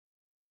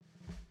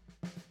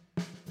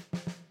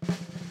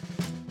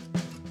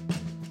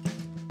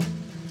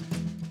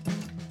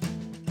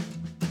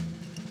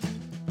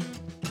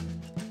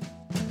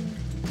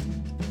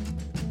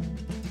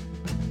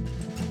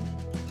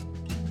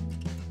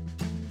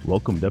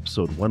Welcome to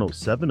episode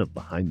 107 of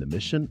Behind the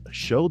Mission, a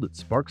show that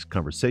sparks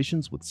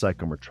conversations with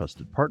Sycomore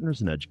trusted partners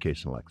and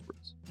educational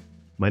experts.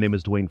 My name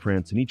is Dwayne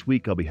France, and each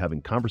week I'll be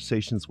having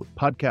conversations with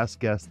podcast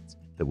guests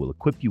that will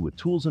equip you with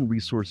tools and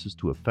resources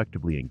to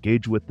effectively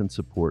engage with and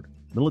support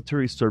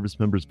military service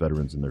members,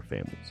 veterans, and their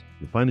families.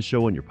 You'll find the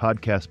show on your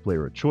podcast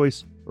player of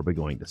choice or by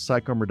going to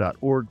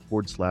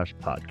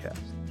sycomore.org/podcast.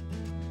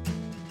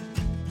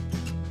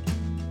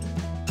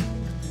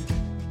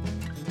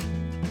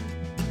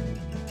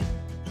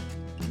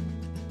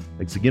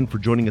 Thanks again for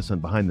joining us on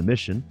Behind the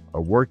Mission.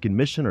 Our work and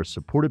mission are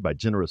supported by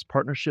generous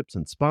partnerships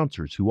and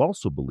sponsors who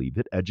also believe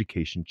that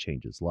education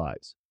changes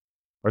lives.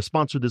 Our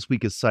sponsor this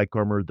week is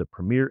Sycomore, the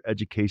premier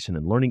education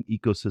and learning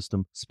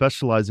ecosystem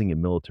specializing in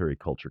military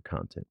culture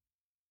content.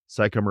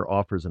 Sycomore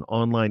offers an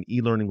online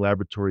e-learning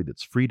laboratory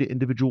that's free to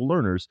individual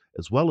learners,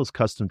 as well as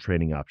custom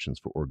training options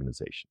for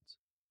organizations.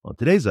 On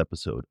today's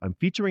episode, I'm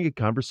featuring a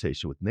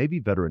conversation with Navy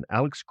veteran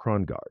Alex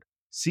Krongard,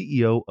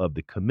 CEO of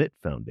the Commit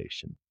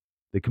Foundation.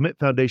 The Commit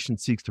Foundation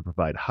seeks to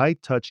provide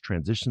high-touch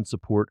transition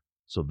support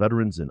so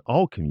veterans in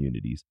all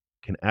communities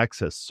can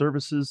access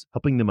services,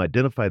 helping them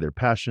identify their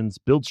passions,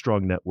 build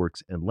strong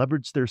networks, and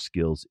leverage their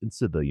skills in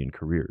civilian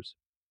careers.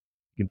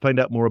 You can find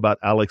out more about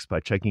Alex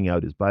by checking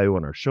out his bio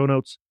on our show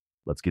notes.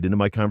 Let's get into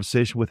my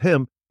conversation with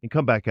him and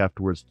come back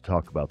afterwards to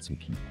talk about some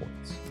key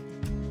points.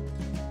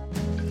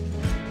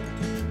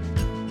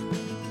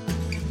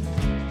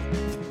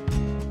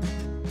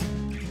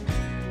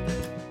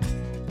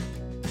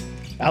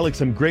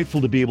 Alex, I'm grateful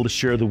to be able to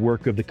share the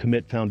work of the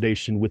Commit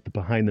Foundation with the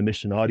Behind the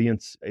Mission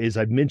audience. As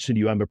I've mentioned to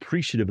you, I'm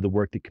appreciative of the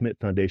work the Commit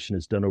Foundation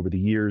has done over the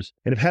years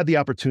and have had the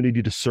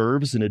opportunity to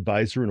serve as an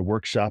advisor in a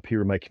workshop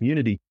here in my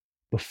community.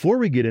 Before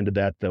we get into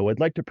that, though, I'd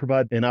like to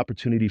provide an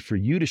opportunity for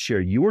you to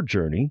share your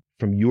journey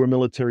from your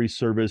military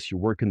service,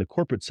 your work in the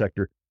corporate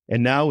sector,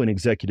 and now in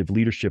executive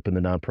leadership in the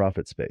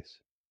nonprofit space.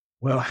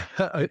 Well,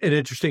 an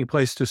interesting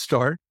place to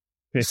start.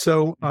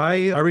 So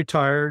I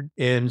retired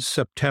in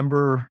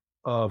September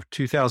of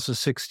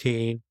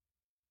 2016.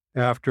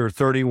 After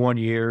 31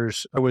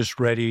 years, I was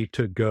ready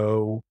to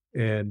go.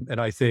 And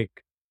I think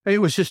it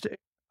was just,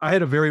 I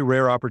had a very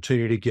rare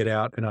opportunity to get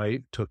out, and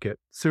I took it.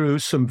 Through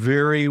some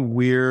very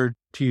weird,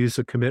 to use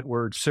a Commit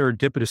word,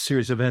 serendipitous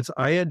series of events,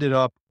 I ended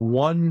up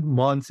 1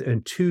 month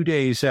and 2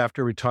 days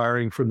after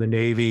retiring from the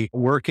Navy,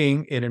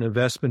 working in an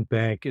investment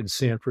bank in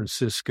San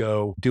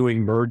Francisco,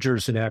 doing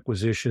mergers and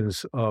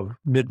acquisitions of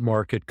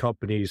mid-market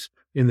companies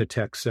in the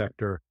tech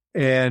sector.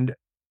 And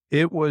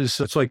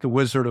it's like the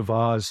Wizard of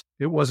Oz.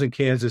 It wasn't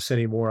Kansas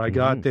anymore. I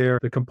got there.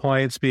 The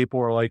compliance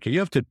people were like, you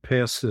have to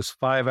pass this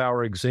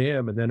 5-hour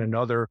exam and then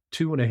another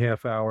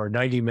 2.5-hour,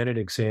 90-minute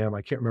exam.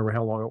 I can't remember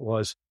how long it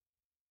was.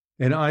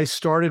 And I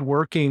started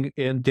working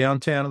in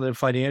downtown in the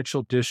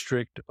financial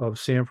district of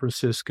San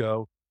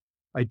Francisco.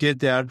 I did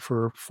that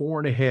for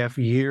 4.5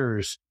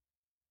 years.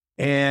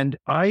 And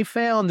I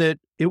found that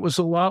it was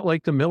a lot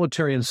like the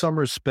military in some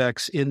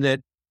respects, in that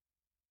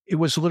it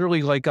was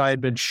literally like I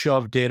had been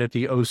shoved in at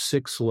the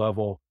 06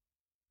 level,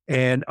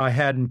 and I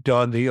hadn't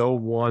done the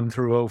 01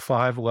 through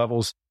 05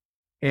 levels.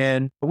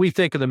 And we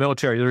think in the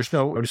military, a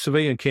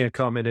civilian can't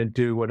come in and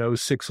do an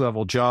 06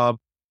 level job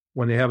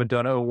when they haven't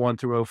done 01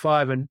 through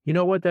 05. And you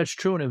know what? That's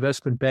true in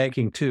investment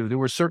banking too. There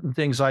were certain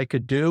things I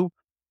could do.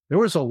 There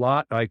was a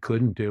lot I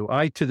couldn't do.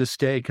 I, to this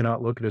day,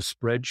 cannot look at a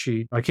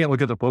spreadsheet. I can't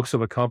look at the books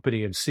of a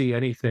company and see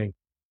anything.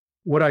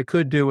 What I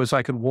could do is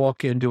I could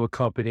walk into a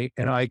company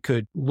and I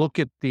could look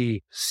at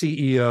the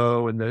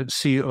CEO and the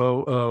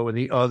COO and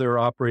the other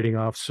operating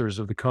officers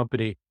of the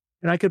company,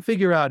 and I could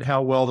figure out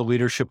how well the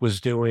leadership was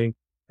doing.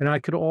 And I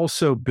could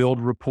also build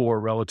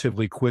rapport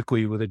relatively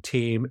quickly with a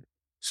team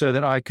so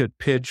that I could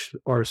pitch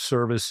our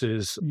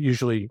services,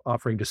 usually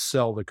offering to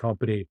sell the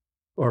company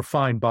or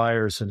find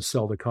buyers and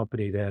sell the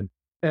company then.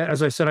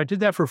 As I said, I did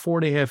that for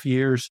 4.5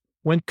 years.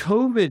 When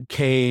COVID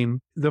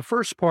came, the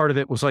first part of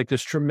it was like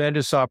this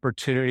tremendous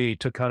opportunity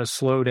to kind of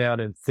slow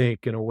down and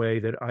think in a way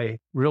that I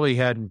really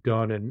hadn't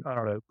done in, I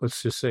don't know,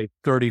 let's just say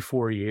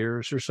 34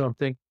 years or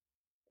something.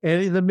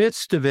 And in the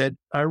midst of it,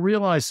 I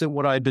realized that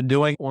what I'd been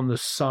doing on the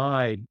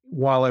side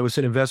while I was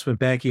in investment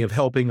banking of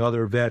helping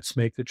other vets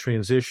make the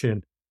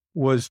transition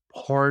was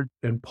part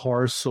and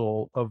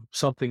parcel of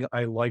something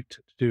I liked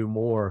to do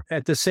more.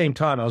 At the same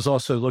time, I was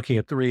also looking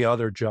at 3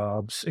 other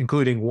jobs,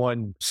 including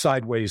one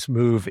sideways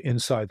move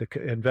inside the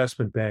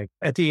investment bank.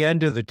 At the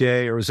end of the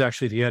day, or it was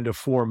actually the end of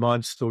 4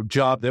 months, the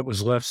job that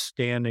was left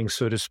standing,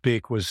 so to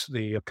speak, was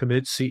the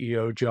Commit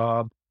CEO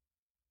job.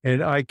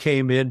 And I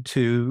came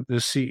into the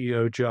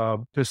CEO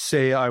job. To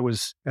say I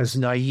was as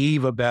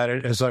naive about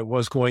it as I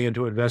was going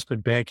into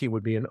investment banking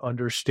would be an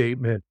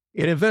understatement.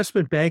 In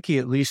investment banking,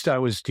 at least, I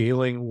was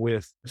dealing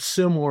with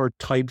similar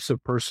types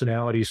of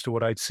personalities to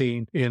what I'd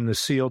seen in the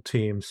SEAL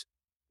teams.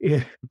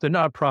 In the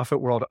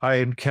nonprofit world, I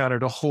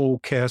encountered a whole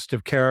cast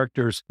of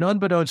characters.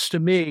 Unbeknownst to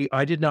me,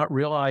 I did not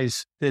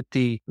realize that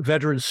the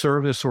veteran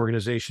service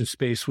organization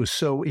space was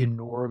so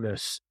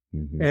enormous.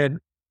 And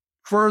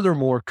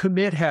furthermore,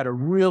 Commit had a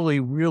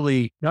really,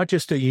 really, not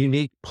just a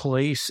unique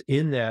place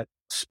in that,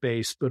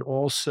 space, but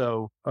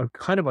also a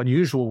kind of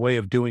unusual way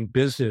of doing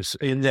business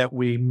in that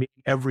we meet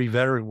every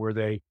veteran where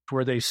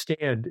they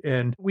stand.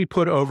 And we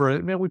put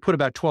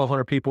about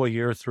 1,200 people a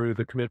year through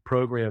the Commit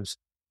programs.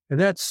 And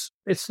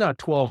it's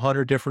not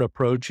 1,200 different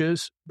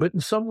approaches, but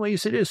in some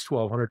ways it is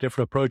 1,200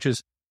 different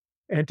approaches.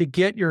 And to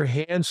get your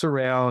hands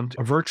around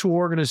a virtual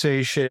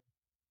organization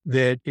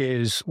that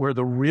is where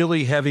the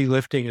really heavy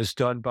lifting is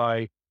done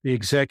by the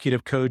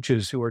executive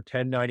coaches who are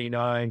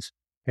 1099s,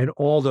 and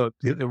all the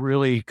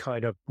really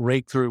kind of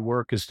breakthrough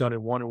work is done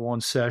in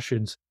one-on-one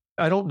sessions.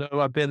 I don't know.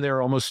 I've been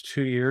there almost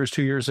 2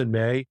 years in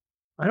May.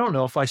 I don't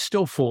know if I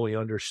still fully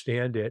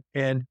understand it.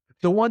 And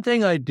the one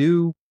thing I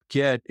do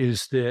get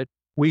is that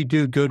we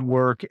do good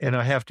work, and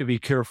I have to be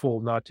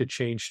careful not to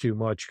change too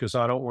much because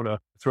I don't want to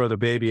throw the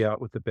baby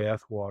out with the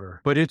bathwater.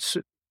 But it's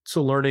a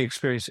learning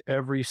experience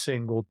every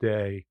single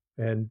day.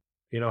 And,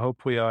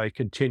 hopefully I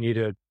continue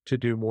to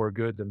do more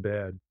good than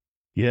bad.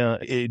 Yeah,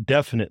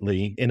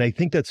 definitely. And I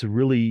think that's a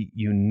really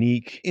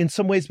unique, in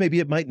some ways, maybe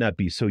it might not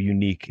be so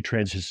unique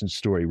transition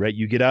story, right?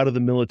 You get out of the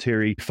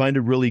military, find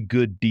a really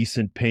good,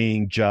 decent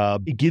paying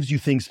job. It gives you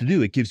things to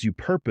do. It gives you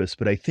purpose.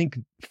 But I think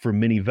for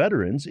many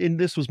veterans, and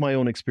this was my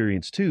own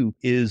experience too,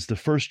 is the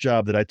first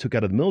job that I took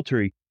out of the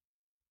military,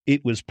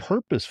 it was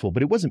purposeful,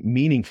 but it wasn't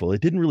meaningful.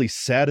 It didn't really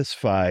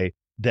satisfy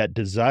that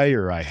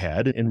desire I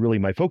had and really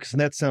my focus.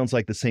 And that sounds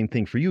like the same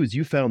thing for you, is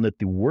you found that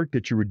the work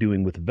that you were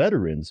doing with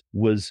veterans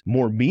was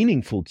more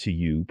meaningful to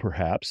you,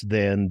 perhaps,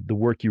 than the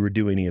work you were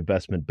doing in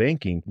investment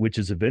banking, which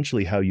is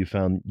eventually how you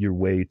found your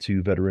way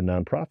to veteran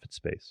nonprofit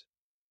space.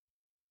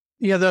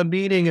 Yeah, the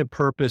meaning and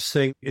purpose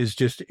thing is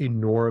just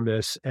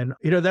enormous. And,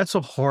 that's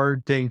a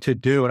hard thing to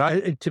do.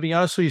 And to be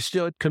honest with you,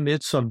 still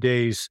commit some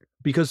days,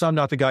 because I'm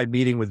not the guy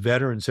meeting with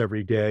veterans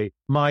every day.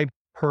 My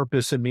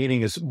purpose and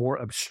meaning is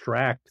more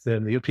abstract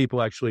than the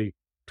people actually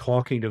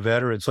talking to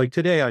veterans. Like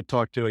today, I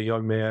talked to a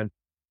young man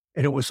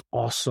and it was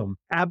awesome,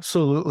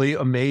 absolutely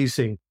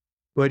amazing.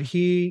 But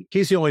he's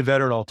the only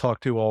veteran I'll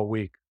talk to all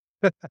week.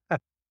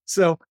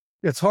 So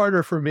it's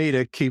harder for me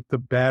to keep the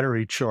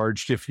battery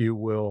charged, if you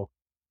will.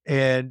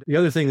 And the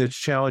other thing that's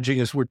challenging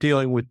is we're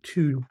dealing with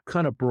two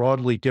kind of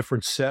broadly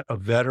different set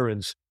of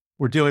veterans.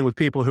 We're dealing with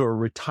people who are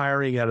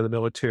retiring out of the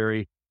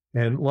military.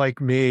 And like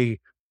me,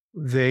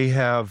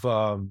 they've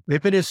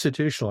been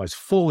institutionalized,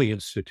 fully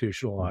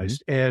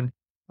institutionalized. Mm-hmm.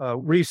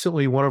 And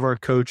recently, one of our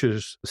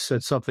coaches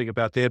said something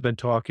about they had been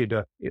talking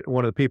to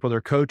one of the people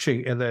they're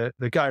coaching, and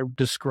the guy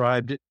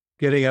described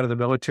getting out of the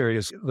military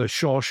as the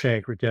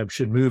Shawshank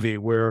Redemption movie,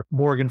 where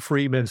Morgan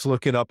Freeman's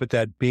looking up at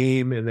that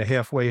beam in the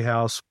halfway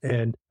house.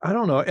 And I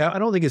don't know, I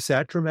don't think it's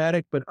that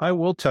dramatic, but I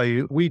will tell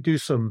you, we do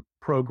some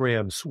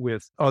programs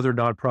with other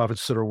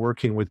nonprofits that are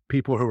working with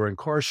people who are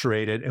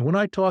incarcerated. And when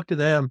I talk to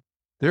them,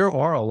 there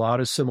are a lot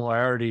of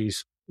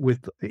similarities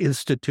with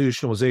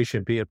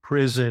institutionalization, be it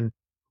prison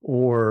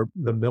or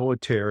the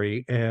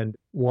military. And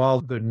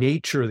while the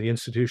nature of the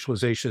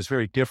institutionalization is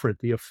very different,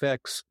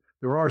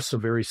 there are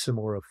some very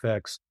similar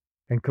effects,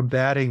 and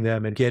combating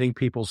them and getting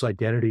people's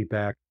identity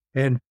back.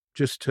 And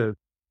just to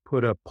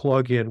put a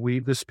plug in,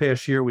 this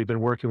past year, we've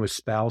been working with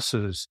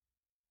spouses,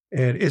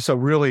 and it's a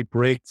really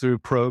breakthrough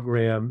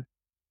program.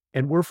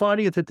 And we're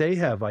finding that they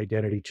have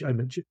identity. I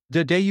mean,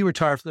 the day you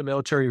retire from the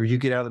military or you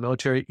get out of the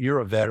military, you're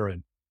a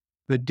veteran.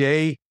 The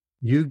day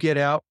you get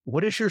out,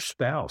 what is your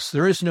spouse?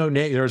 There is no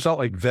name. There's not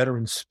like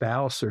veteran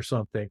spouse or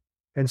something.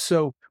 And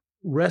so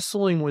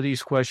wrestling with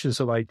these questions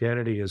of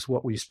identity is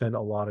what we spend a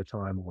lot of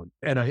time on.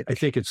 And I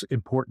think it's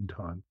important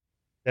time.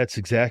 That's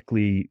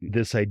exactly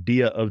this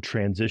idea of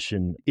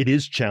transition. It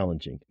is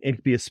challenging. It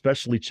can be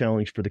especially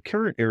challenging for the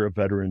current era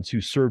veterans who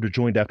served or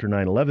joined after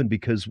 9/11,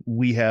 because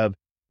we have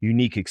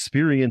unique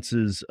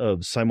experiences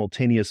of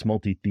simultaneous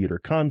multi-theater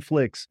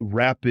conflicts,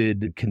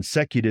 rapid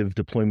consecutive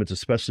deployments,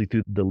 especially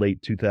through the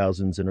late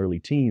 2000s and early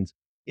teens.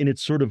 And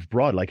it's sort of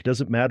broad. Like, it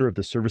doesn't matter if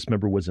the service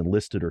member was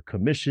enlisted or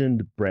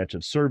commissioned, branch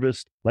of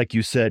service, like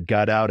you said,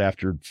 got out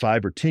after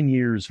 5 or 10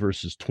 years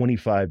versus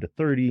 25 to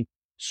 30,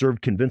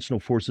 served conventional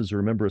forces or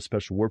a member of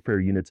special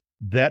warfare units.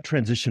 That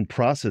transition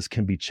process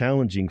can be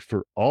challenging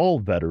for all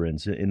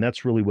veterans. And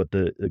that's really what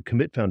the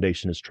Commit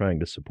Foundation is trying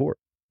to support.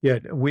 Yeah,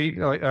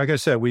 like I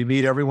said, we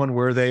meet everyone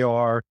where they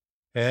are,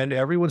 and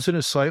everyone's in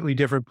a slightly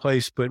different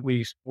place, but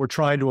we're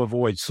trying to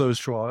avoid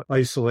social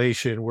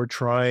isolation. We're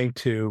trying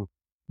to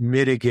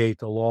mitigate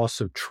the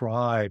loss of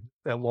tribe,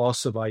 that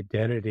loss of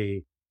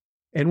identity.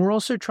 And we're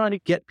also trying to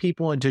get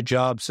people into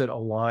jobs that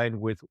align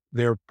with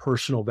their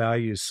personal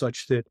values,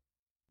 such that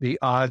the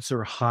odds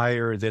are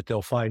higher that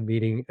they'll find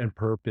meaning and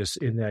purpose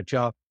in that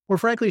job. Or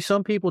frankly,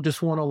 some people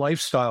just want a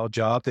lifestyle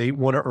job. They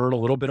want to earn a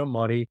little bit of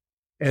money,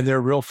 and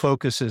their real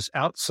focus is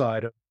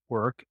outside of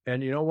work.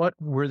 And you know what?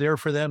 We're there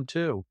for them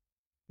too.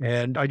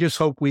 And I just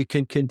hope we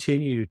can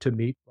continue to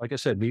meet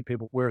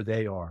people where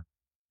they are.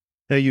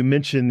 Now, you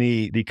mentioned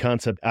the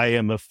concept. I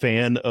am a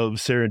fan of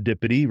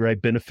serendipity, right?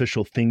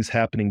 Beneficial things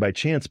happening by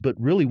chance. But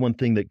really, one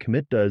thing that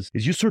Commit does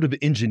is you sort of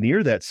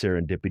engineer that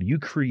serendipity. You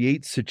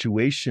create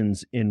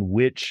situations in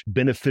which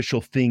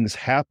beneficial things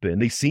happen.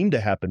 They seem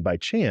to happen by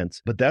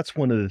chance, but that's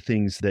one of the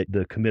things that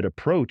the Commit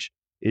approach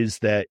is,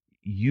 that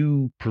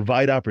you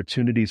provide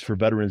opportunities for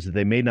veterans that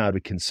they may not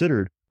have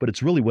considered, but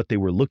it's really what they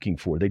were looking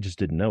for. They just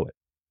didn't know it.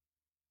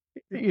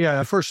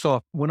 Yeah, first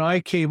off, when I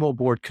came on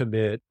board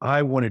Commit,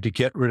 I wanted to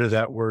get rid of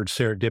that word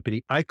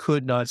serendipity. I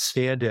could not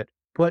stand it.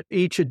 But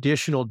each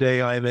additional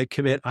day I am at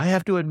Commit, I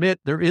have to admit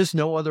there is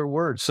no other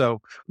word.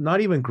 So not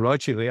even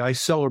grudgingly, I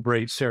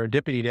celebrate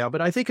serendipity now.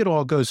 But I think it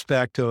all goes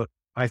back to,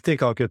 I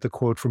think I'll get the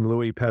quote from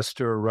Louis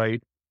Pasteur,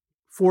 right?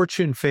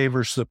 Fortune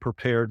favors the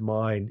prepared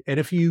mind. And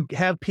if you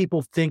have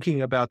people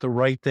thinking about the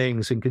right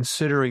things and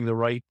considering the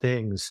right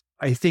things,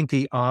 I think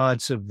the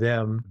odds of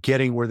them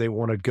getting where they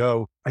want to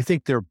go, I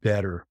think they're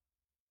better.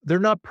 They're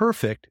not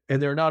perfect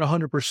and they're not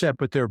 100%,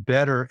 but they're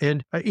better.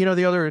 And,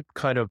 the other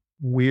kind of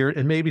weird,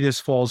 and maybe this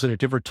falls in a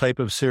different type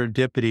of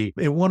serendipity.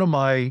 In one of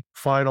my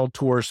final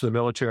tours to the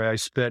military, I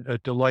spent a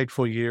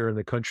delightful year in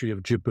the country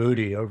of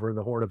Djibouti over in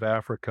the Horn of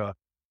Africa.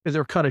 And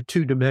there are kind of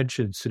two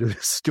dimensions to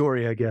this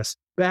story, I guess.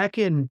 Back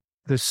in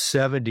the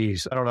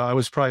 70s, I don't know, I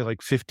was probably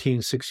like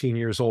 15, 16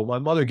 years old. My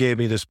mother gave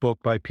me this book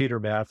by Peter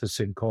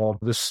Matthiessen called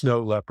The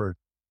Snow Leopard.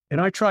 And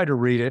I tried to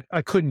read it.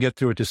 I couldn't get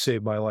through it to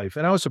save my life.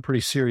 And I was a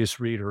pretty serious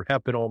reader,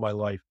 have been all my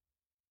life.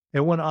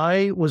 And when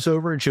I was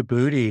over in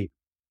Djibouti,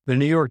 the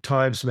New York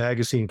Times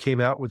Magazine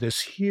came out with this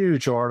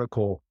huge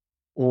article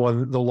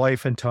on the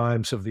life and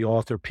times of the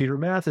author, Peter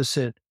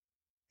Matthiessen.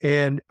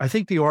 And I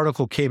think the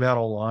article came out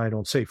online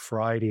on, say,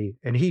 Friday,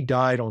 and he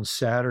died on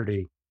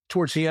Saturday.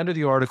 Towards the end of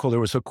the article, there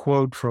was a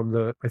quote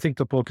from I think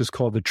the book is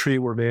called The Tree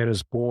Where Man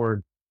is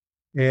Born.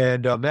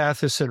 And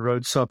Matthiessen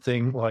wrote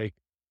something like,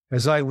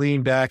 as I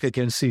lean back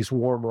against these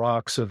warm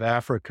rocks of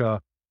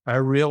Africa, I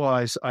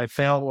realized I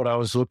found what I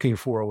was looking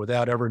for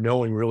without ever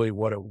knowing really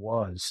what it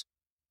was.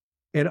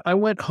 And I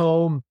went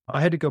home. I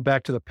had to go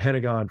back to the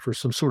Pentagon for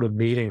some sort of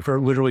meeting, for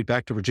literally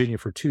back to Virginia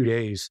for 2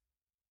 days.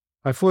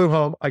 I flew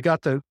home. I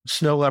got the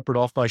Snow Leopard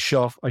off my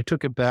shelf. I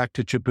took it back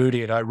to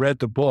Djibouti and I read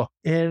the book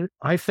and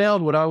I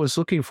found what I was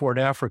looking for in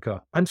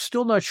Africa. I'm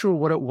still not sure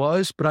what it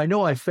was, but I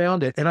know I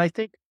found it. And I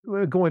think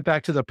going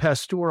back to the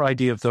Pasteur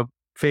idea of the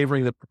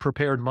favoring the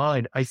prepared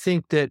mind, I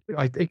think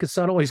it's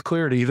not always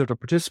clear to either the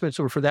participants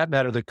or, for that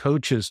matter, the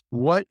coaches,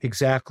 what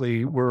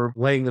exactly we're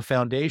laying the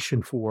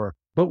foundation for.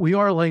 But we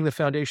are laying the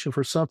foundation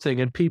for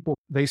something. And people,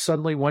 they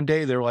suddenly one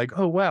day they're like,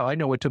 oh, wow, I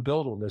know what to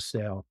build on this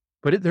now.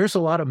 But there's a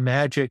lot of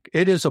magic.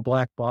 It is a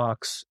black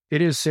box.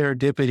 It is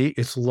serendipity.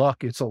 It's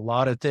luck. It's a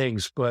lot of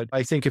things. But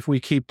I think if we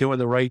keep doing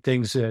the right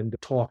things and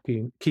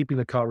talking, keeping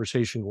the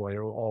conversation going, it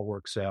all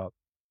works out.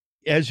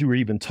 As you were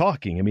even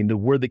talking, I mean, the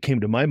word that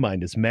came to my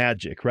mind is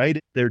magic, right?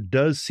 There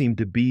does seem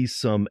to be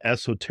some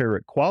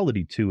esoteric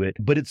quality to it,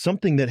 but it's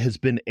something that has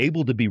been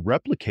able to be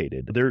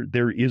replicated.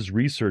 There is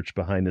research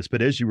behind this,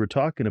 but as you were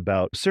talking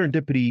about,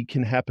 serendipity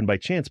can happen by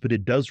chance, but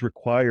it does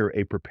require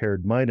a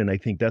prepared mind. And I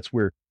think that's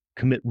where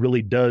Commit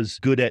really does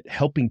good at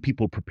helping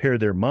people prepare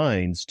their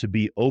minds to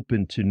be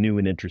open to new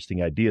and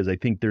interesting ideas. I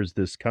think there's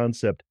this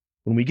concept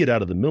when we get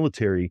out of the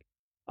military,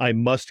 I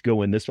must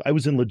go in this. I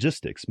was in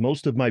logistics.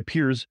 Most of my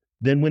peers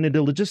then went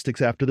into logistics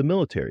after the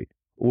military,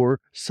 or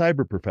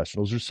cyber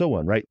professionals or so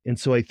on, right? And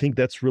so I think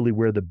that's really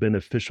where the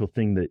beneficial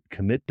thing that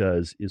Commit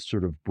does is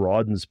sort of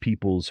broadens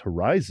people's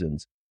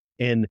horizons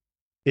and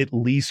at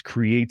least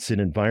creates an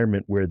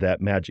environment where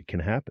that magic can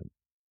happen.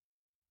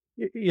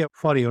 Yeah,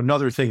 funny.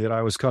 Another thing that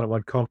I was kind of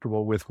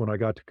uncomfortable with when I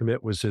got to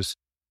Commit was this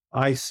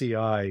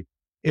ICI,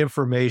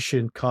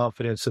 information,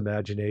 confidence,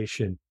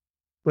 imagination.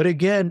 But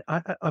again,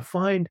 I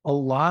find a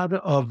lot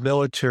of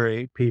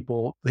military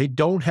people, they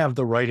don't have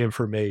the right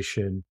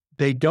information.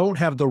 They don't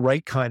have the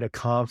right kind of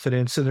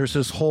confidence. And there's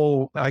this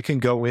whole, I can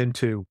go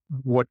into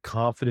what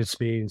confidence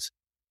means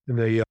in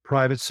the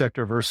private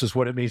sector versus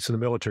what it means in the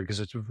military, because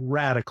it's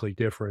radically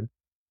different.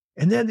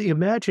 And then the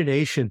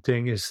imagination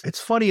thing is, it's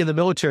funny, in the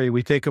military,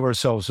 we think of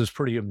ourselves as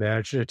pretty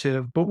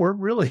imaginative, but we're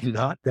really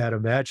not that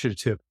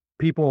imaginative.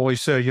 People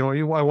always say,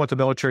 I want the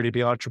military to be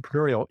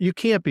entrepreneurial. You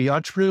can't be.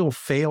 Entrepreneurial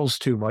fails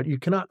too much. You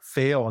cannot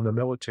fail in the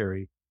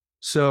military.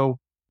 So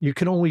you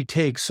can only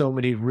take so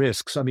many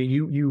risks. I mean,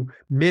 you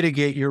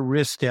mitigate your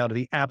risks down to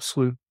the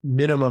absolute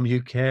minimum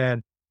you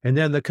can. And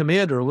then the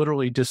commander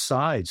literally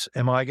decides,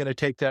 am I going to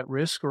take that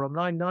risk or am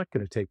I not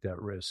going to take that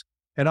risk?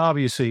 And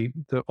obviously,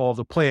 all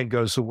the plan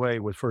goes away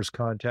with first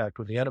contact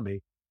with the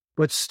enemy.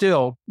 But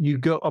still, you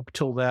go up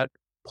till that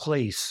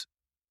place.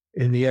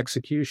 In the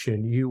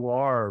execution, you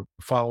are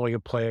following a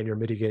plan, you're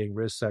mitigating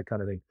risks, that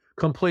kind of thing.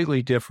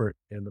 Completely different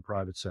in the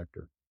private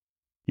sector.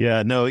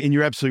 Yeah, no, and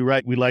you're absolutely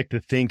right. We like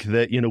to think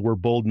that, we're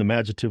bold and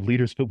imaginative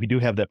leaders, but we do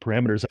have that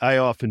parameters. I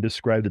often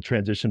describe the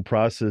transition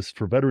process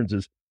for veterans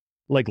as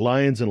like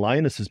lions and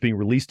lionesses being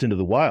released into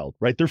the wild,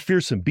 right? They're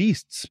fearsome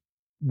beasts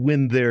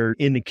when they're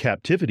in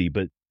captivity,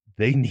 but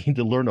they need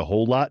to learn a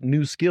whole lot of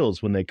new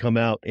skills when they come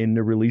out and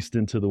they're released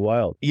into the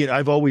wild.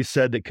 I've always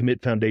said that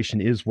Commit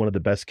Foundation is one of the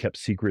best kept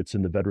secrets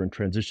in the veteran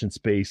transition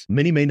space.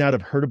 Many may not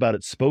have heard about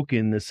it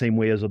spoken the same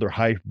way as other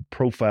high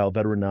profile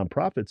veteran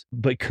nonprofits,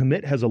 but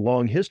Commit has a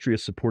long history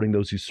of supporting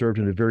those who served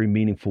in a very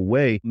meaningful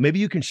way. Maybe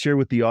you can share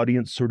with the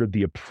audience sort of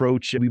the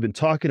approach. We've been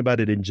talking about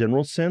it in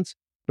general sense,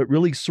 but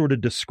really sort of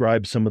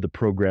describe some of the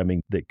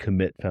programming that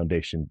Commit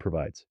Foundation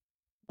provides.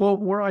 Well,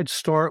 where I'd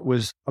start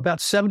was about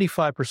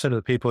 75% of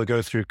the people that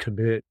go through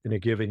Commit in a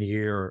given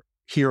year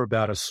hear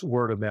about us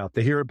word of mouth.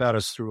 They hear about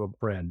us through a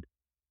friend.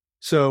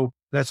 So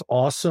that's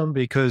awesome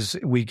because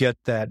we get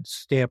that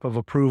stamp of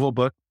approval.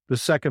 But the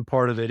second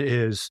part of it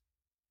is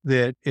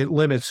that it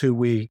limits who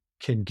we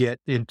can get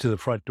into the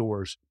front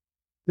doors.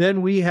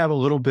 Then we have a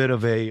little bit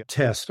of a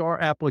test.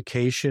 Our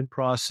application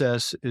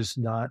process is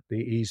not the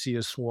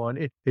easiest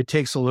one. It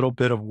takes a little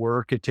bit of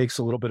work. It takes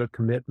a little bit of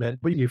commitment,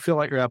 but you fill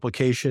out your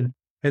application.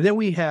 And then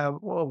we have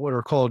what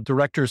are called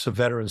directors of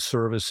veteran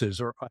services,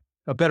 or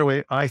a better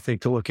way, I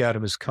think, to look at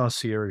them is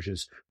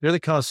concierges. They're the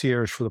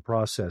concierge for the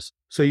process.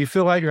 So you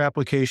fill out your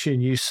application,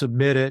 you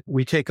submit it,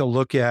 we take a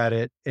look at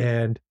it.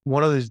 And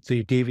one of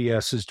the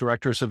DVSs,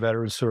 directors of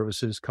veteran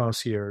services,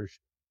 concierge,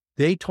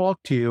 they talk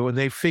to you and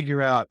they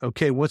figure out,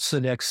 okay, what's the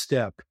next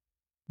step?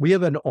 We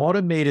have an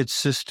automated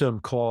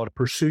system called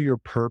Pursue Your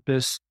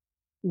Purpose,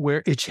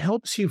 where it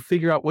helps you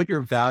figure out what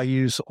your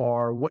values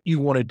are, what you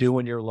want to do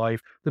in your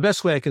life. The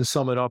best way I can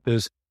sum it up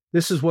is,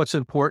 this is what's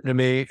important to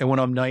me. And when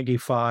I'm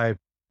 95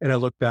 and I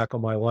look back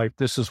on my life,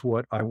 this is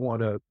what I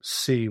want to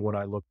see when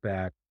I look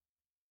back.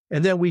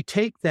 And then we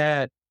take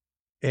that,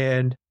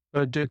 and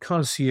the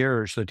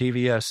concierge, the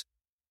DVS,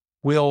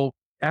 will,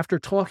 after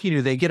talking to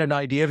you, they get an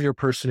idea of your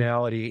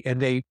personality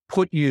and they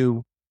put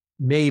you,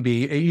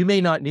 you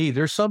may not need,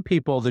 there's some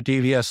people the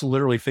DVS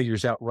literally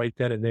figures out right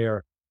then and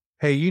there,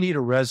 hey, you need a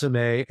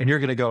resume and you're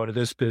going to go into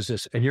this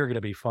business and you're going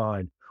to be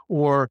fine.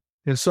 Or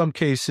in some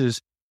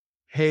cases,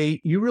 hey,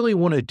 you really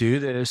want to do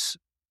this.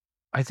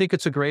 I think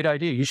it's a great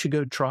idea. You should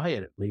go try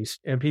it at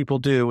least. And people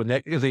do. And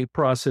the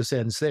process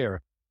ends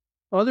there.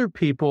 Other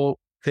people,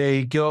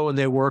 they go and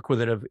they work with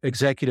an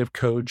executive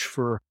coach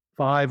for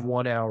 5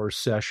 1-hour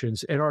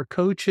sessions. And our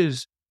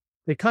coaches,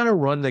 they kind of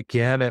run the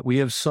gamut. We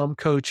have some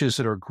coaches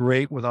that are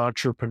great with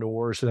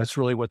entrepreneurs, and that's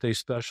really what they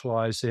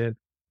specialize in.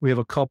 We have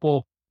a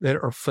couple that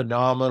are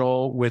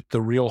phenomenal with the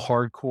real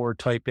hardcore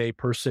type A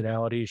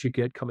personalities you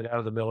get coming out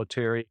of the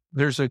military.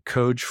 There's a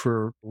coach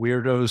for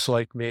weirdos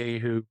like me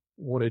who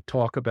want to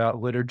talk about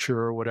literature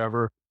or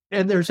whatever.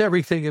 And there's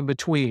everything in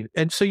between.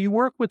 And so you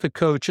work with the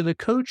coach, and the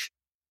coach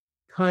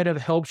kind of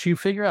helps you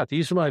figure out,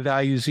 these are my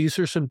values. These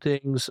are some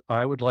things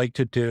I would like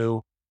to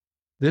do.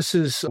 This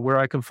is where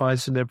I can find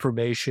some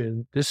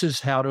information. This is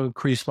how to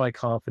increase my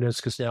confidence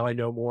because now I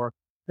know more.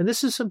 And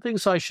this is some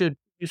things I should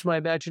use my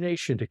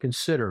imagination to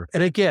consider.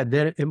 And again,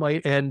 then it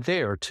might end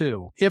there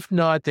too. If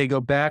not, they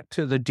go back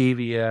to the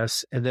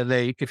DVS, and then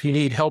if you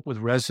need help with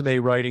resume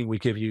writing, we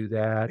give you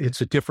that. It's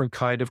a different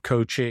kind of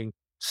coaching.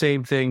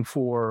 Same thing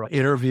for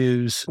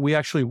interviews. We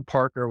actually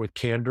partner with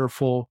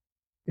Candorful,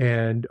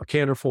 and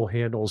Candorful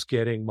handles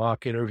getting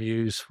mock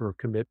interviews for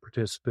Commit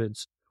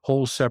participants,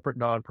 whole separate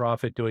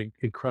nonprofit doing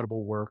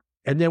incredible work.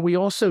 And then we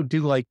also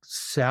do like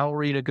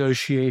salary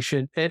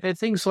negotiation and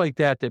things like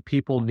that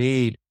people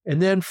need.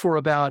 And then for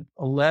about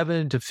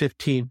 11 to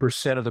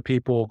 15% of the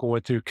people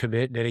going through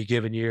Commit in any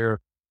given year,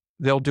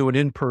 they'll do an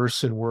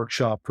in-person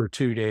workshop for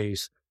 2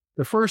 days.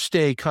 The first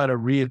day kind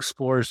of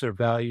re-explores their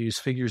values,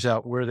 figures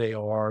out where they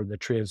are in the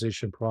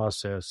transition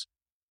process.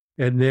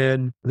 And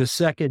then the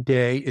second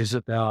day is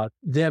about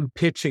them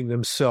pitching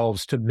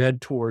themselves to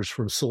mentors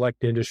from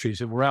select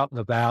industries. If we're out in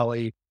the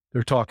Valley,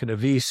 they're talking to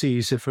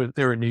VCs. If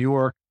they're in New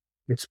York,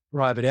 it's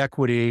private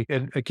equity.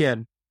 And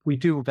again, we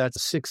do about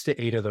 6 to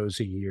 8 of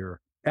those a year.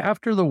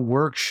 After the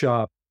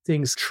workshop,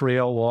 things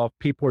trail off.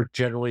 People are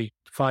generally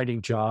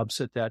finding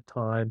jobs at that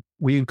time.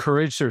 We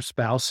encourage their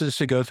spouses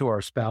to go through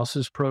our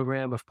spouses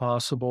program if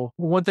possible.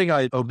 One thing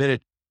I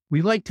omitted,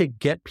 we like to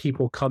get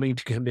people coming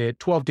to Commit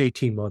 12 to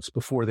 18 months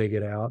before they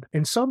get out.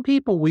 And some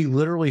people, we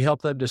literally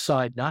help them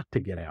decide not to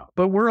get out.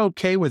 But we're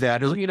okay with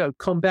that.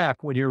 Come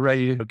back when you're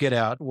ready to get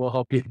out. We'll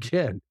help you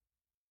again.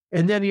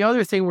 And then the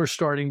other thing we're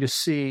starting to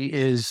see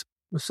is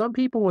some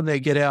people, when they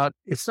get out,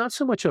 it's not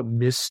so much a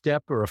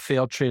misstep or a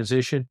failed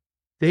transition.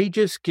 They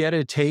just get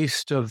a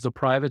taste of the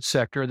private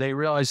sector. They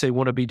realize they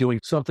want to be doing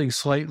something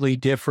slightly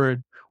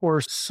different,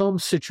 or some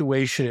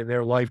situation in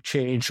their life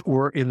change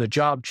or in the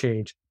job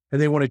change,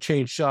 and they want to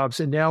change jobs.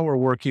 And now we're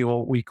working on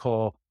what we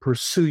call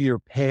Pursue Your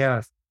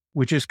Path,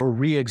 which is a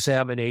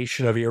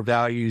re-examination of your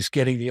values,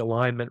 getting the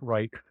alignment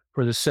right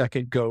for the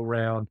second go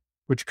round,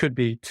 which could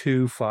be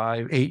 2,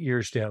 5, 8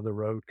 years down the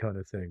road kind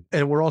of thing.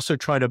 And we're also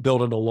trying to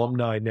build an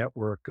alumni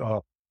network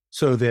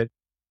so that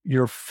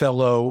your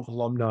fellow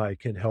alumni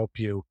can help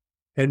you.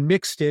 And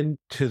mixed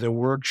into the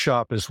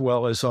workshop, as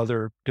well as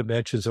other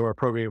dimensions of our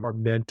program, are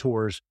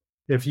mentors.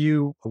 If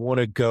you want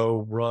to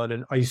go run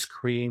an ice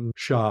cream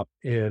shop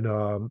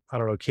in,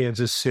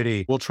 Kansas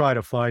City, we'll try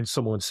to find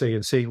someone, say,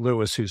 in St.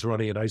 Louis who's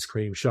running an ice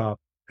cream shop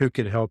who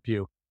can help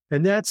you.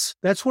 And that's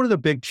one of the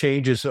big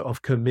changes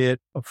of Commit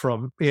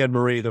from Anne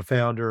Marie, the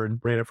founder, and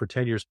ran it for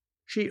 10 years.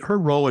 Her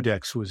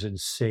Rolodex was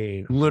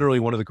insane. Literally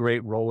one of the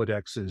great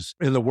Rolodexes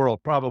in the world,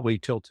 probably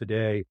till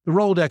today. The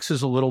Rolodex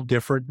is a little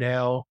different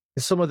now.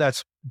 Some of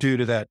that's due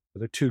to the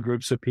 2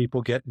 groups of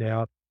people getting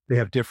out. They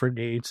have different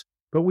needs,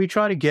 but we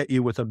try to get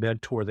you with a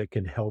mentor that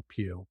can help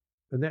you.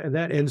 And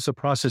that ends the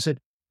process. And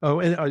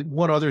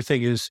one other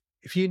thing is,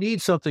 if you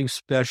need something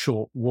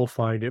special, we'll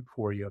find it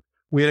for you.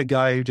 We had a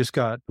guy who just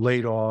got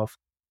laid off,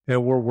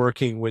 and we're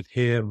working with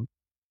him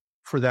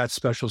for that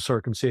special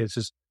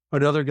circumstances.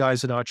 Another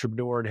guy's an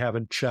entrepreneur and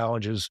having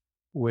challenges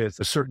with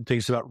certain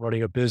things about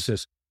running a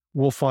business.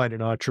 We'll find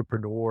an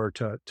entrepreneur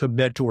to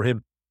mentor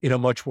him in a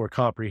much more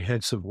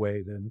comprehensive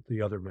way than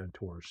the other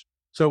mentors.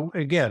 So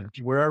again,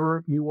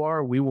 wherever you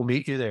are, we will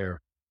meet you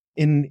there.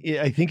 And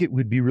I think it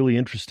would be really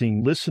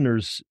interesting.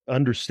 Listeners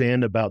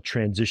understand about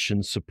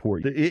transition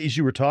support. As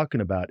you were talking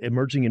about,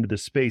 emerging into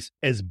this space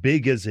as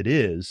big as it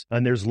is,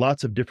 and there's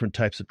lots of different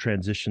types of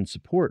transition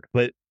support,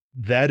 but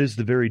that is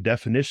the very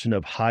definition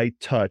of high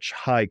touch,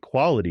 high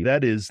quality.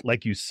 That is,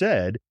 like you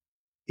said,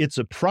 it's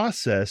a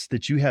process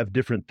that you have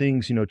different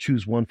things,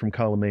 choose one from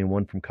column A and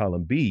one from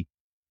column B.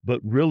 But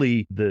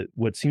really,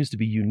 what seems to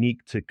be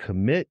unique to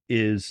Commit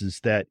is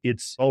that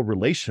it's all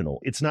relational.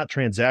 It's not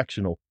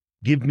transactional.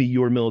 Give me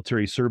your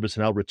military service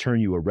and I'll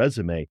return you a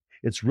resume.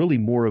 It's really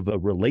more of a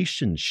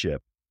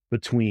relationship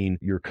between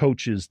your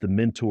coaches, the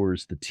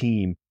mentors, the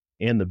team,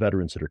 and the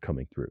veterans that are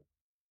coming through.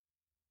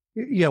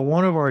 Yeah,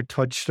 one of our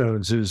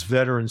touchstones is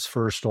veterans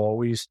first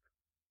always.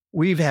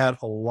 We've had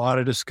a lot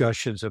of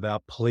discussions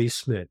about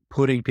placement,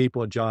 putting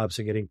people in jobs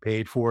and getting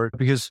paid for it,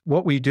 because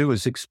what we do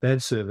is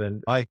expensive.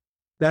 And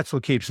that's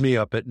what keeps me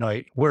up at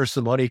night. Where's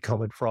the money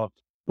coming from?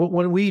 But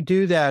when we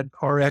do that,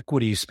 our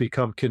equities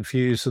become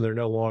confused and they're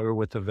no longer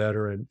with the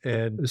veteran.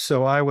 And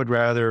so I would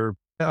rather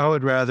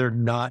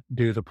not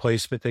do the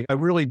placement thing. I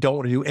really don't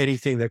want to do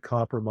anything that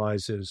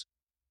compromises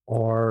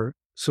our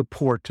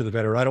support to the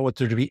veteran. I don't want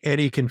there to be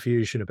any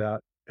confusion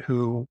about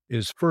who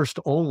is first,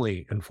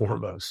 only, and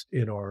foremost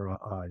in our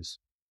eyes.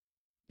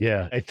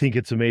 Yeah, I think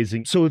it's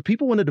amazing. So if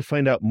people wanted to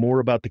find out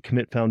more about the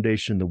Commit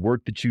Foundation, the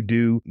work that you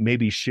do,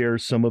 maybe share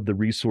some of the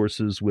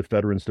resources with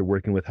veterans they're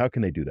working with, how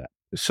can they do that?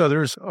 So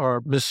there's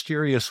our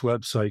mysterious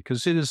website,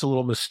 because it is a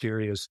little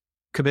mysterious,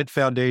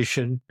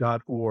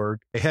 commitfoundation.org.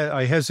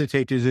 I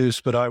hesitate to do this,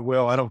 but I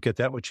will. I don't get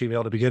that much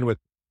email to begin with.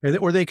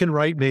 Or they can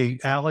write me,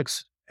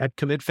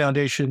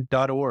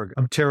 alex@commitfoundation.org.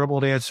 I'm terrible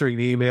at answering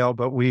the email,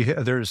 but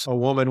there's a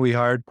woman we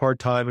hired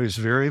part-time who's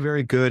very,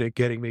 very good at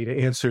getting me to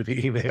answer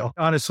the email.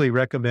 Honestly,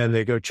 recommend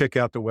they go check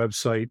out the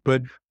website.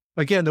 But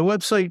again, the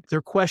website, there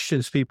are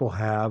questions people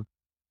have,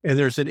 and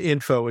there's an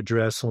info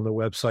address on the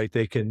website.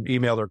 They can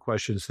email their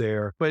questions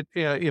there. But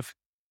if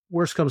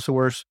worst comes to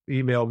worst,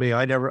 email me.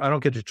 I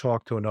don't get to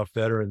talk to enough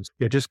veterans.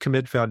 Yeah, just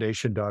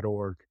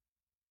commitfoundation.org.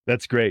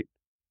 That's great.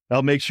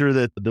 I'll make sure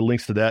that the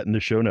links to that in the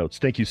show notes.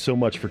 Thank you so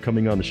much for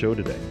coming on the show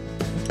today.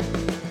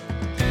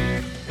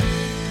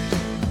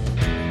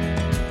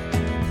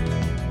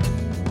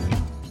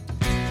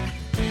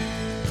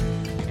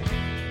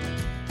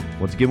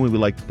 Once again, we would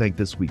like to thank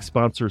this week's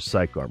sponsor,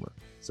 PsychArmor.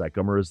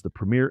 PsychArmor is the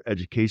premier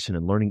education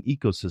and learning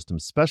ecosystem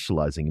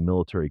specializing in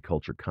military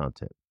culture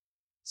content.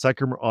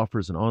 PsychArmor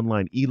offers an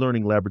online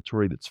e-learning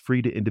laboratory that's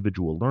free to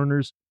individual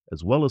learners,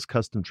 as well as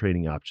custom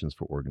training options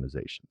for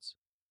organizations.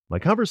 My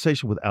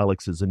conversation with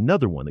Alex is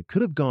another one that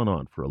could have gone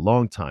on for a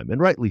long time,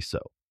 and rightly so.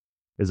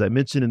 As I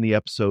mentioned in the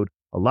episode,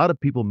 a lot of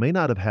people may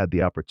not have had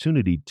the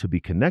opportunity to be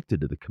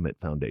connected to the Commit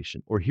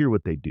Foundation or hear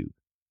what they do.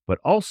 But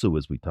also,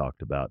 as we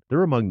talked about,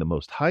 they're among the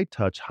most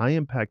high-touch,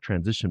 high-impact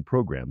transition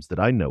programs that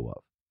I know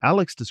of.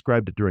 Alex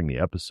described it during the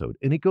episode,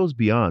 and it goes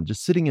beyond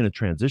just sitting in a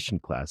transition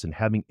class and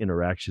having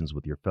interactions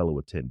with your fellow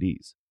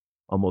attendees.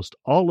 Almost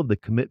all of the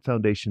Commit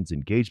Foundation's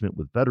engagement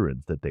with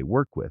veterans that they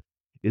work with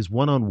is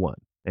one-on-one.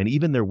 And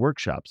even their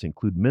workshops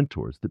include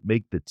mentors that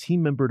make the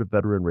team member to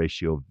veteran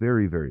ratio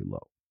very, very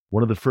low.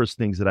 One of the first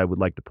things that I would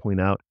like to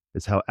point out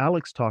is how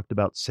Alex talked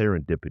about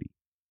serendipity.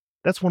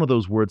 That's one of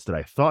those words that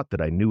I thought that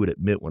I knew what it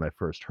meant when I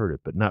first heard it,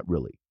 but not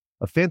really.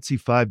 A fancy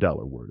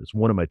 $5 word, as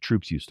one of my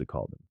troops used to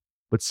call them.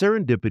 But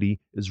serendipity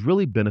is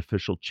really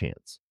beneficial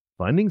chance,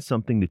 finding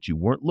something that you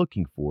weren't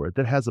looking for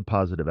that has a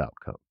positive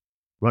outcome.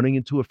 Running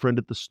into a friend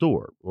at the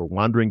store, or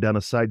wandering down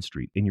a side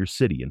street in your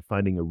city and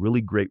finding a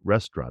really great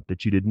restaurant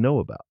that you didn't know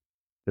about.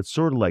 It's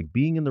sort of like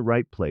being in the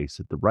right place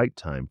at the right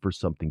time for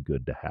something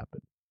good to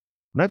happen.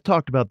 When I've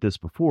talked about this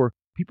before,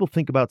 people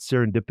think about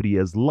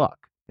serendipity as luck,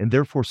 and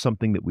therefore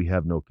something that we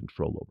have no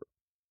control over.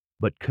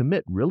 But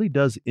Commit really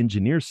does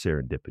engineer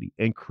serendipity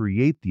and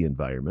create the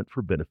environment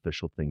for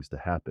beneficial things to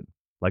happen.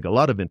 Like a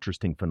lot of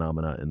interesting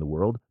phenomena in the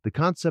world, the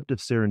concept of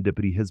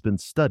serendipity has been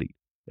studied.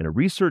 In a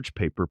research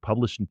paper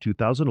published in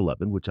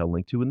 2011, which I'll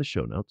link to in the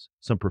show notes,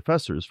 some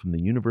professors from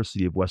the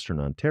University of Western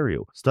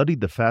Ontario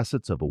studied the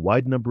facets of a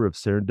wide number of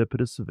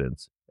serendipitous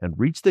events and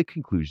reached the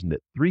conclusion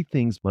that 3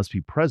 things must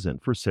be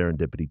present for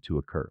serendipity to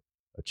occur: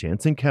 a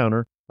chance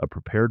encounter, a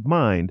prepared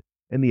mind,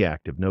 and the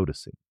act of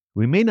noticing.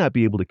 We may not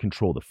be able to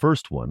control the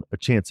first one, a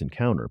chance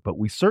encounter, but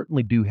we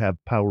certainly do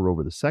have power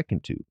over the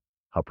second two: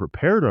 how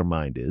prepared our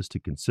mind is to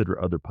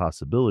consider other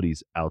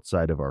possibilities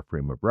outside of our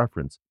frame of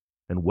reference,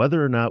 and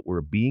whether or not we're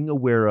being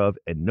aware of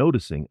and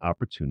noticing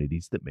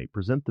opportunities that may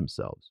present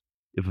themselves.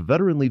 If a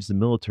veteran leaves the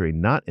military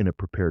not in a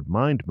prepared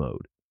mind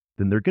mode,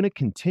 then they're going to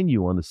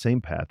continue on the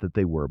same path that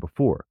they were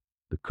before.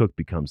 The cook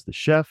becomes the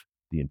chef,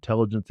 the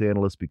intelligence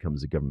analyst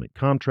becomes a government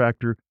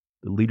contractor,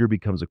 the leader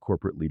becomes a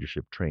corporate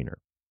leadership trainer.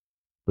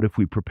 But if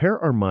we prepare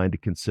our mind to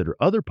consider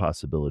other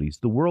possibilities,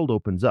 the world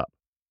opens up.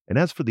 And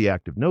as for the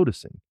act of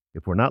noticing,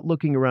 if we're not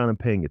looking around and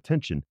paying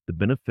attention, the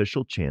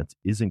beneficial chance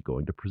isn't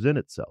going to present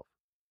itself.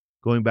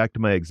 Going back to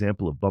my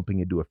example of bumping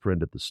into a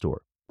friend at the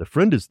store. The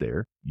friend is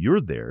there,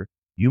 you're there,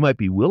 you might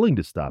be willing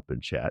to stop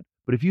and chat,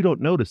 but if you don't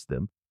notice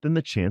them, then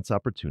the chance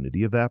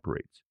opportunity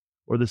evaporates.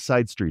 Or the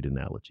side street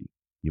analogy.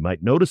 You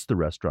might notice the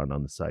restaurant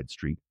on the side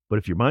street, but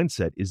if your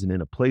mindset isn't in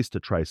a place to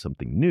try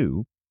something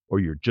new, or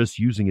you're just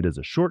using it as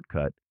a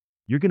shortcut,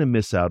 you're going to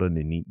miss out on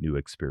a neat new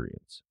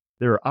experience.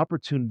 There are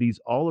opportunities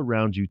all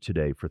around you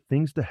today for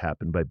things to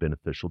happen by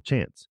beneficial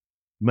chance.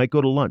 You might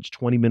go to lunch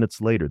 20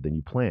 minutes later than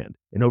you planned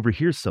and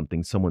overhear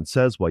something someone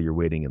says while you're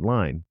waiting in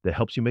line that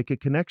helps you make a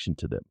connection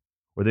to them.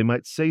 Or they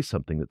might say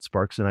something that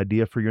sparks an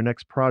idea for your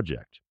next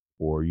project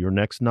or your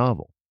next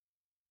novel.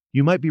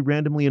 You might be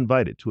randomly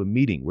invited to a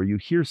meeting where you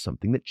hear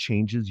something that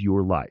changes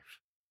your life.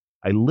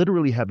 I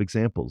literally have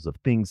examples of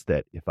things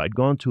that if I'd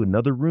gone to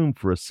another room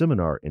for a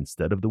seminar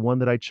instead of the one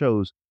that I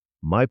chose,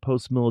 my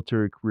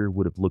post-military career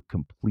would have looked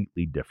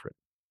completely different.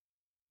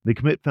 The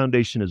Commit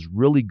Foundation is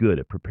really good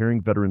at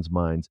preparing veterans'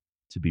 minds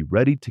to be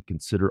ready to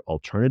consider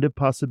alternative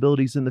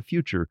possibilities in the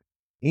future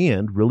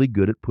and really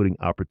good at putting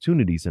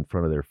opportunities in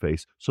front of their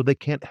face so they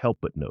can't help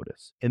but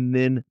notice. And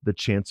then the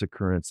chance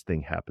occurrence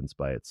thing happens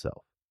by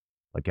itself.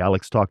 Like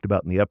Alex talked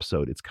about in the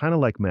episode, it's kind of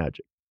like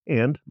magic.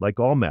 And like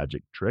all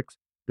magic tricks,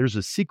 there's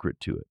a secret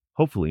to it.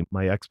 Hopefully,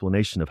 my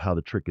explanation of how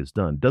the trick is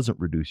done doesn't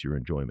reduce your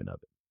enjoyment of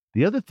it.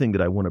 The other thing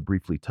that I want to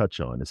briefly touch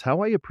on is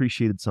how I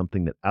appreciated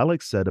something that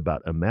Alex said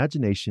about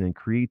imagination and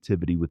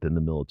creativity within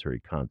the military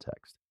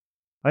context.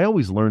 I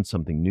always learn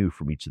something new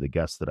from each of the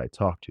guests that I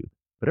talk to,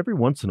 but every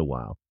once in a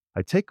while,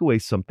 I take away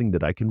something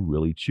that I can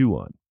really chew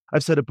on.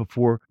 I've said it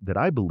before that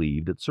I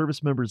believe that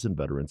service members and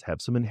veterans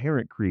have some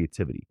inherent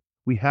creativity.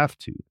 We have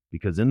to,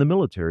 because in the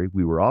military,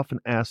 we were often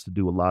asked to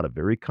do a lot of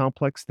very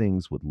complex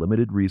things with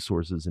limited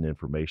resources and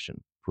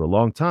information. For a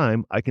long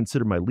time, I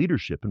consider my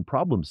leadership and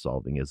problem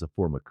solving as a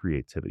form of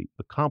creativity,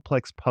 a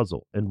complex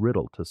puzzle and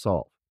riddle to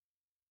solve.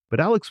 But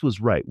Alex was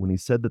right when he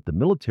said that the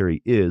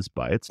military is,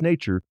 by its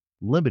nature,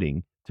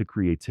 limiting to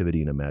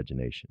creativity and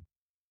imagination.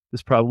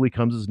 This probably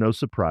comes as no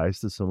surprise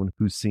to someone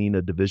who's seen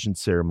a division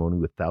ceremony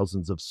with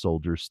thousands of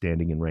soldiers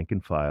standing in rank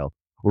and file,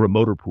 or a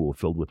motor pool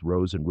filled with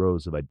rows and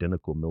rows of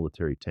identical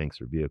military tanks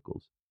or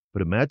vehicles.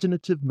 But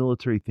imaginative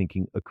military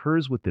thinking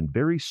occurs within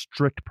very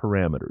strict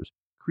parameters,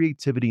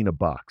 creativity in a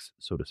box,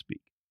 so to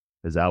speak.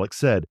 As Alex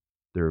said,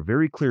 there are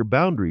very clear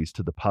boundaries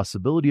to the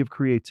possibility of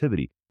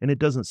creativity, and it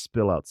doesn't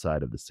spill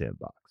outside of the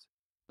sandbox.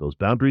 Those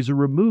boundaries are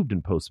removed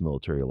in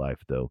post-military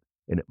life, though,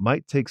 and it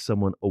might take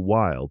someone a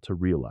while to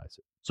realize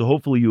it. So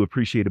hopefully you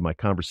appreciated my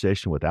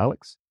conversation with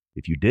Alex.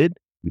 If you did,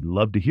 we'd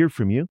love to hear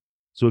from you.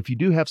 So if you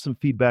do have some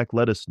feedback,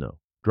 let us know.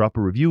 Drop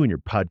a review in your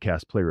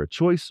podcast player of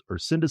choice or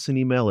send us an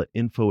email at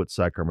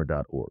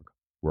info@psycharmor.org.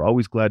 We're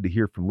always glad to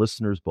hear from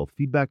listeners, both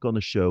feedback on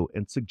the show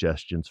and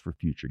suggestions for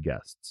future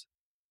guests.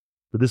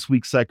 For this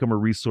week's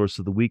PsychArmor Resource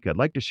of the Week, I'd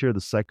like to share the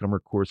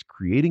PsychArmor course,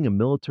 Creating a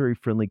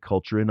Military-Friendly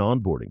Culture and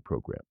Onboarding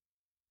Program.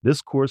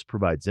 This course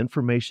provides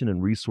information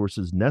and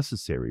resources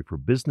necessary for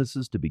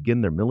businesses to begin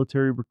their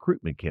military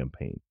recruitment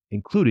campaign,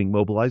 including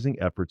mobilizing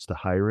efforts to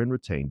hire and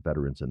retain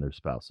veterans and their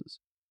spouses.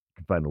 You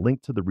can find a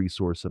link to the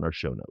resource in our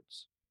show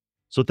notes.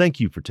 So thank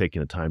you for taking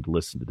the time to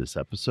listen to this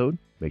episode.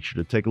 Make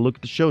sure to take a look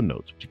at the show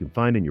notes, which you can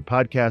find in your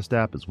podcast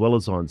app as well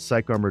as on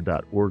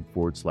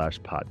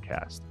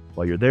psycharmor.org/podcast.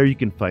 While you're there, you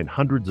can find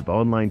hundreds of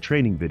online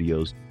training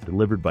videos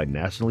delivered by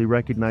nationally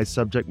recognized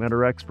subject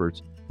matter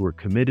experts who are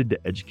committed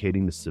to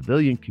educating the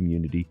civilian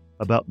community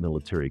about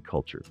military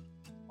culture.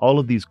 All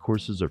of these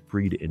courses are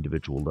free to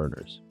individual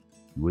learners.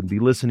 You wouldn't be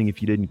listening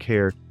if you didn't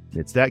care,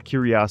 and it's that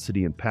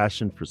curiosity and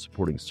passion for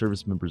supporting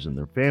service members and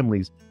their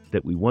families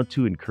that we want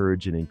to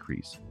encourage and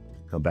increase.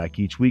 Come back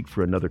each week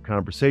for another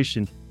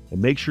conversation,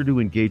 and make sure to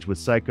engage with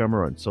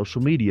PsychArmor on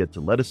social media to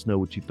let us know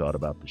what you thought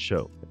about the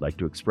show. I'd like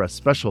to express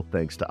special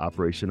thanks to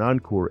Operation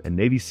Encore and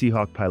Navy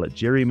Seahawk pilot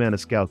Jerry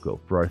Maniscalco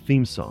for our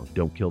theme song,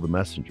 Don't Kill the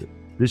Messenger.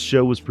 This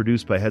show was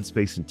produced by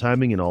Headspace and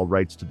Timing, and all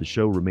rights to the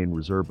show remain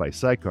reserved by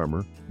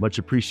PsychArmor. Much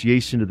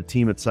appreciation to the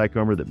team at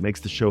PsychArmor that makes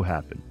the show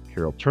happen.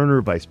 Carol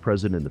Turner, Vice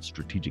President of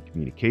Strategic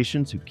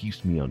Communications, who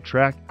keeps me on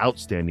track,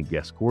 outstanding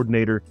guest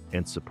coordinator,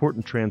 and support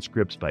and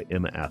transcripts by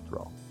Emma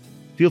Athral.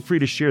 Feel free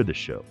to share the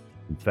show.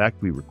 In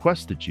fact, we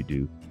request that you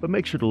do, but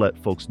make sure to let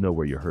folks know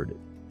where you heard it.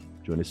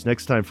 Join us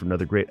next time for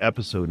another great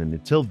episode, and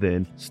until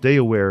then, stay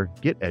aware,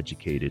 get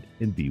educated,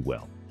 and be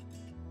well.